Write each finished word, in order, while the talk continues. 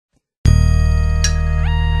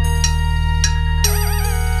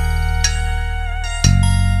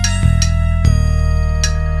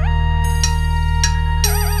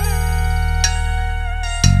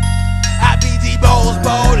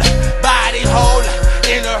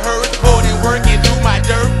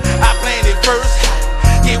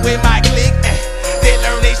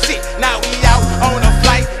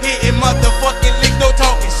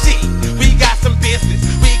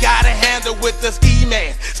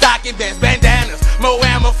Rocking bands, bandanas, more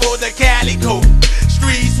ammo for the calico.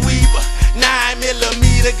 Street sweeper,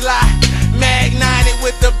 9mm glide, magnetic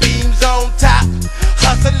with the beams on top.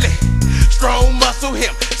 Hustling, strong muscle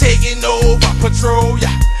him, taking over, patrol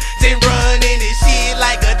ya. Then running his shit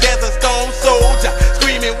like a desert storm soldier.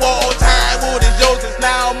 Screaming wartime, what is yours is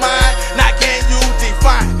now mine. Now can you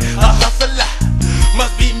define a hustler?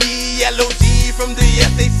 Must be me, L.O.G from the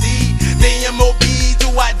SAC, the M.O.B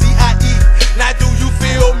to I.D.I.E. Now do you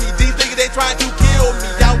feel me? These niggas they trying to kill me,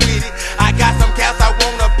 y'all with it. I got some caps I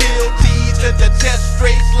wanna build, G's to the chest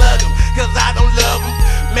straight slug 'em, cause I don't love 'em.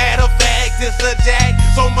 Matter of fact, it's a jack,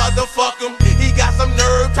 so motherfuck 'em. He got some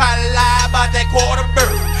nerve, try to lie about that quarter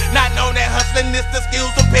bird. Not knowing that hustling is the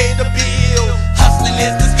skills to pay the bills. Hustling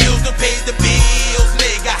is the skills to pay the bills,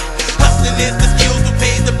 nigga. Hustling is the skills to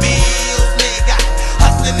pay the bills, nigga.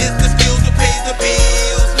 Hustling is the skills to pay the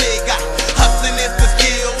bills, nigga. Hustling is the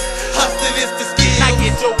skills. Hustling is the skills. Now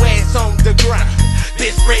get your ass on the ground.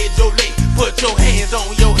 Bitch, spread your leg. Put your hands on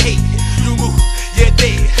your head. You move, you're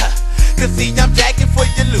dead. Cause see, I'm jacking for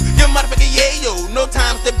your loot. You motherfucking yayo. No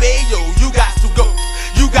times to bail, yo. You got to go.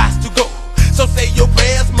 You got to go. So say your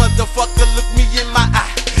prayers, motherfucker. Look me in my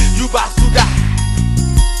eye. You bout to die.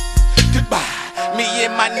 Goodbye. Me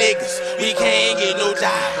and my niggas, we can't get no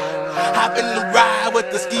job. Hop in the ride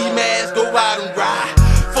with the ski mask, go out and ride.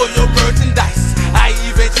 For your merchandise, I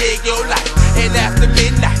even check your life. And after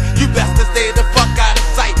midnight, you best to stay the fuck out of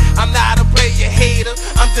sight. I'm not a player hater,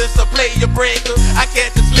 I'm just a player breaker. I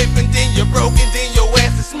catch you slipping, then you're broken, then your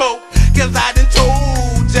ass is smoke. Cause I done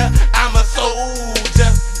told ya, I'm a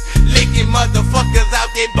soldier. Licking motherfuckers out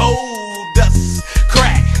their boulders.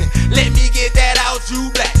 Crack, let me get that out,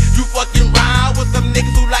 you black. You fucking rhyme with some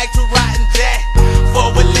niggas who like to ride and jack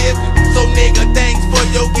for a living. So nigga, thanks for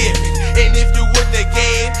your giving. And if you wouldn't have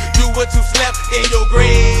gave, you would have slept in your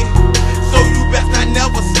grave. So you best not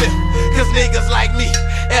never slip, cause niggas like me,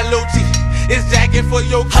 L.O.G, is jacking for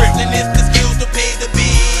your crib. Hustling is the skills to pay the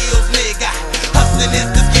bills, nigga. Hustling is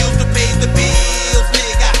the skills to pay the bills,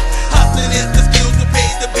 nigga. Hustling is the skills to pay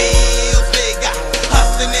the bills, nigga.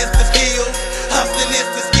 Hustling is the skills. Hustling is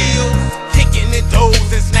the skills. Kicking in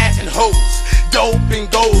doors and snatching hoes. Dope and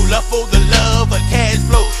gold, up for the love of cash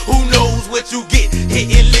flow. Who knows what you get?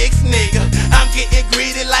 Hitting licks, nigga. I'm getting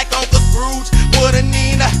greedy like Uncle Scrooge. What a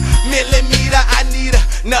Nina, millimeter. I need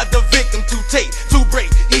another victim to take, to break.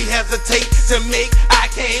 He hesitate to make. I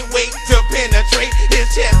can't wait to penetrate his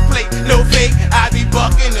chest plate. No fake, I be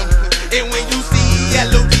bucking him. And when you see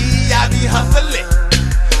L.O.G, I be hustling.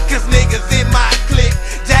 Cause niggas in my clique,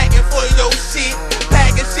 jacking for your shit.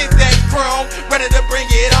 Packing shit that's chrome, ready to bring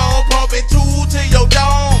it on. Pumping two to your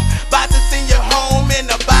dome. About to send you home in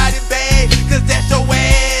a body bag, cause that's your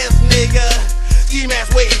ass, nigga. Ski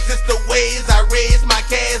mask ways, it's the ways I raise my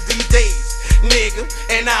cash these days, nigga.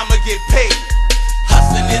 And I'ma get paid.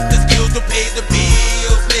 Hustling is the skills to pay the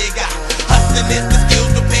bills, nigga. Hustling is the